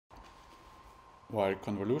While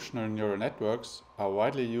convolutional neural networks are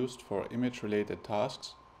widely used for image-related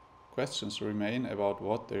tasks, questions remain about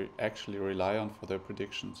what they actually rely on for their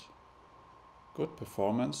predictions. Good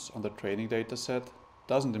performance on the training dataset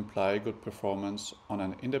doesn't imply good performance on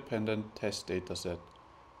an independent test dataset,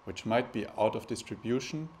 which might be out of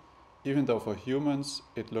distribution, even though for humans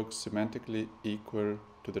it looks semantically equal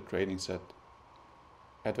to the training set.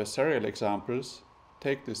 Adversarial examples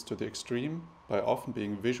take this to the extreme by often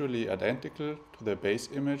being visually identical to their base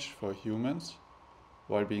image for humans,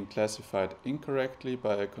 while being classified incorrectly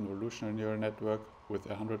by a convolutional neural network with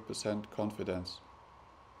 100% confidence.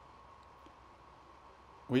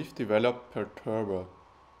 We've developed Perturber,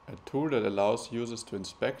 a tool that allows users to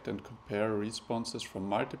inspect and compare responses from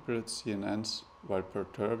multiple CNNs while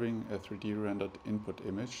perturbing a 3D rendered input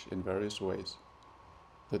image in various ways.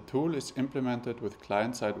 The tool is implemented with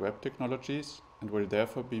client-side web technologies and will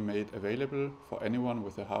therefore be made available for anyone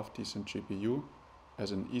with a half-decent GPU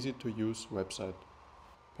as an easy-to-use website.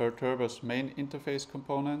 Perturber's main interface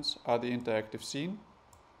components are the interactive scene,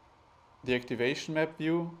 the activation map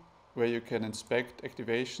view, where you can inspect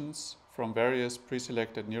activations from various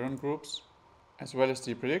pre-selected neuron groups, as well as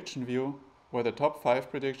the prediction view, where the top 5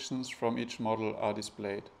 predictions from each model are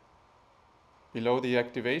displayed. Below the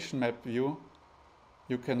activation map view,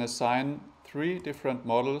 you can assign 3 different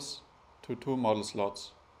models to 2 model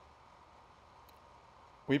slots.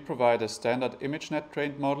 We provide a standard ImageNet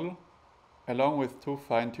trained model along with 2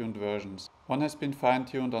 fine-tuned versions. One has been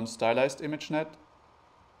fine-tuned on stylized ImageNet,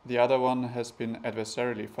 the other one has been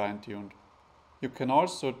adversarially fine-tuned. You can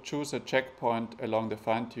also choose a checkpoint along the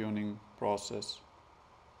fine-tuning process.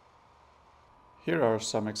 Here are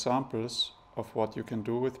some examples of what you can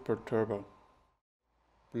do with Perturber.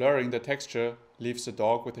 Blurring the texture leaves the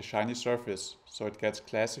dog with a shiny surface, so it gets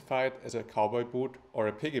classified as a cowboy boot or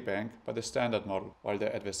a piggy bank by the standard model, while the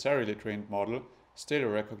adversarially trained model still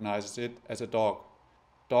recognizes it as a dog.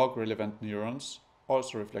 Dog-relevant neurons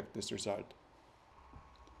also reflect this result.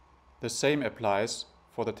 The same applies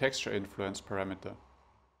for the texture influence parameter.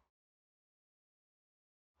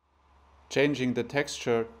 Changing the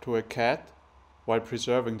texture to a cat while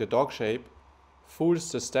preserving the dog shape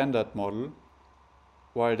fools the standard model,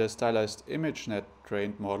 while the stylized ImageNet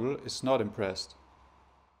trained model is not impressed.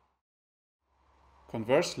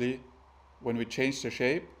 Conversely, when we change the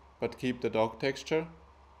shape but keep the dog texture,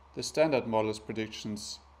 the standard model's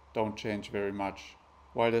predictions don't change very much,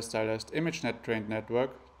 while the stylized ImageNet trained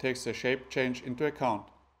network takes the shape change into account.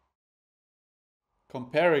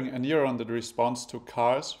 Comparing a neuron that responds to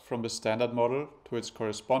cars from the standard model to its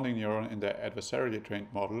corresponding neuron in the adversarially trained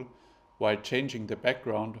model, while changing the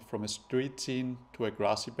background from a street scene to a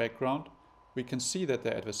grassy background, we can see that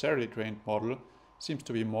the adversarially trained model seems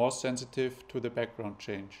to be more sensitive to the background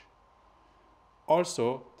change.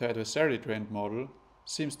 Also, the adversarially trained model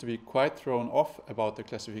seems to be quite thrown off about the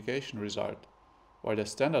classification result, while the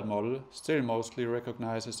standard model still mostly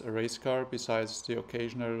recognizes a race car besides the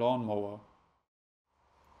occasional lawnmower.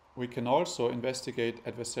 We can also investigate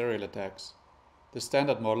adversarial attacks. The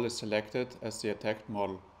standard model is selected as the attacked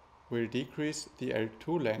model. We'll decrease the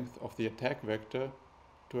L2 length of the attack vector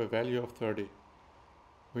to a value of 30.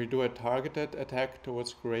 We'll do a targeted attack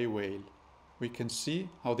towards gray whale. We can see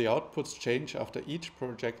how the outputs change after each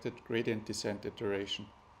projected gradient descent iteration.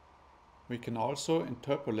 We can also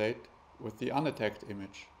interpolate with the unattacked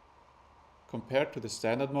image. Compared to the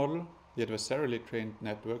standard model, the adversarially trained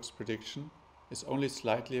network's prediction is only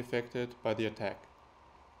slightly affected by the attack.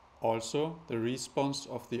 Also, the response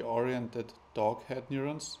of the oriented dog head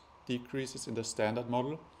neurons decreases in the standard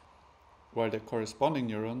model, while the corresponding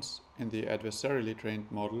neurons in the adversarially trained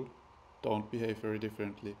model don't behave very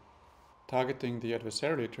differently. Targeting the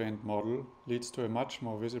adversarially trained model leads to a much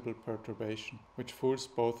more visible perturbation, which fools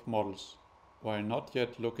both models. While not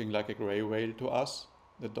yet looking like a gray whale to us,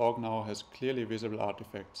 the dog now has clearly visible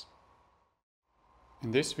artifacts.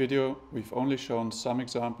 In this video, we've only shown some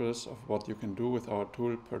examples of what you can do with our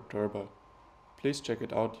tool Perturber. Please check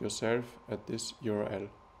it out yourself at this URL.